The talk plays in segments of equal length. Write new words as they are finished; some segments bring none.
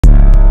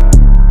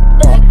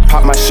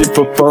shit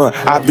for fun.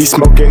 I be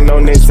smoking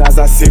on that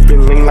Zaza,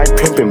 sipping lean like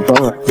pimpin'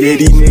 bun. Yeah,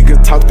 these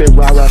niggas talk that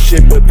rah-rah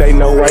shit, but they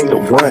know I ain't the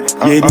one.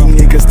 Yeah, these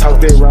niggas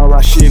talk that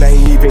rah-rah shit,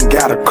 ain't even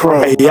got a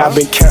crumb. Hey, I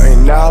been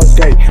counting all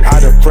day, I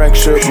done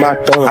fractured my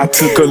thumb. I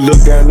took a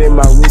look down in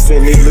my wrist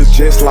and it looked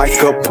just like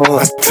a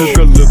pun. I took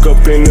a look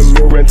up in the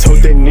mirror and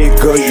told that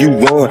nigga you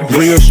won.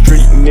 Real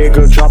street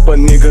nigga, drop a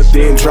nigga,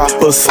 then drop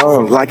a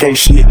song like ain't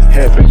shit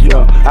happen.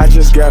 Yeah, I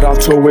just got off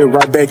to it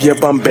right back,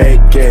 yep, I'm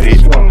back at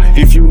it.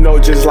 If you know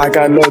just like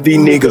I know, these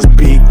niggas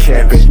big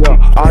capping.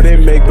 Yeah, all that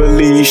make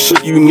believe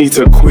shit, you need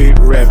to quit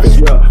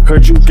rapping. Yeah,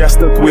 heard you got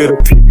stuck with a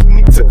P, you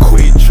need to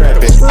quit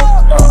trapping.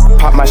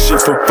 Pop my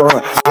shit for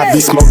fun. I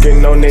be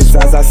smoking on that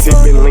Zaza,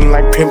 sipping lean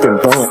like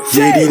pimpin' bun.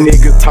 Yeah, these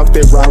niggas talk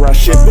that rah-rah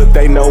shit, but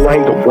they know I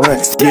ain't the one.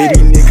 Yeah,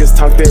 these niggas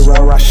talk that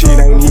rah-rah shit,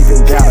 ain't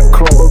even got a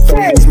crumb.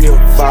 Throw this milk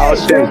all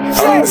day,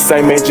 I'm the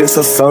same age as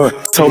her son.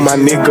 Told my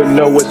nigga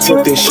no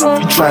attempt and shit,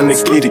 be tryna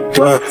get it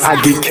done. I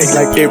get cake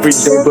like every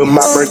day, but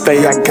my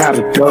birthday I got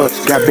it done.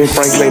 Got Ben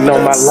Franklin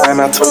on my line,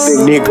 I told that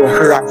nigga,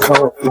 here I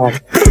come.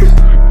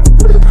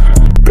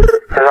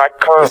 Here I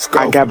come.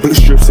 I got blue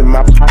strips in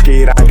my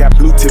pocket, I got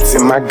blue tips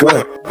in my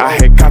gun. I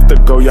had got the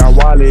go yard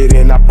wallet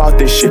and I bought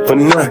this shit for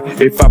none.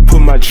 If I put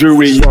my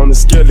jewelry on the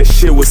scale, that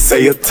shit would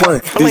say a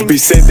ton. This bitch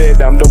said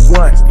that I'm the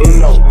one,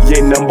 no,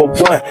 yeah, number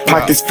one.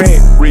 Pockets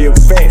fat, real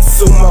fat,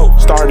 sumo.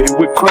 Started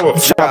with crumb,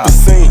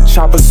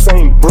 chopper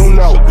sing,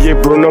 Bruno, yeah,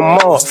 Bruno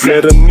Mars.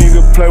 Let a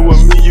nigga play with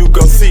me, you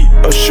gon' see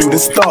a shooting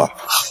star.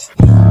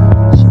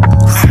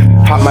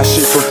 Pop my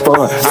shit for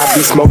fun. I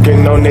be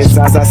smoking on that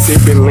Zaza,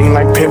 sipping lean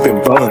like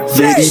pimpin' bun.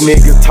 Yeah, these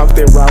niggas talk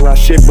that rah-rah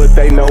shit, but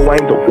they know I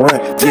ain't the one.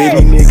 Yeah,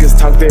 these niggas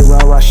talk that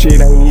rah-rah shit,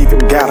 ain't even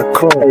got a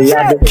crumb. Hey,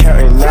 I been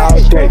counting all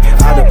day,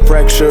 I done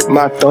fractured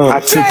my thumb.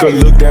 I took a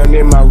look down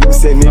in my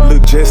wrist and it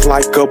looked just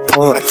like a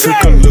pun. I took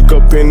a look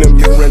up in the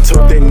mirror and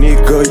told that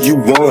nigga you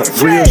won.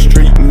 Real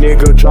street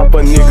nigga, drop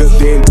a nigga,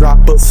 then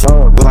drop a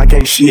song like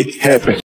ain't shit happen.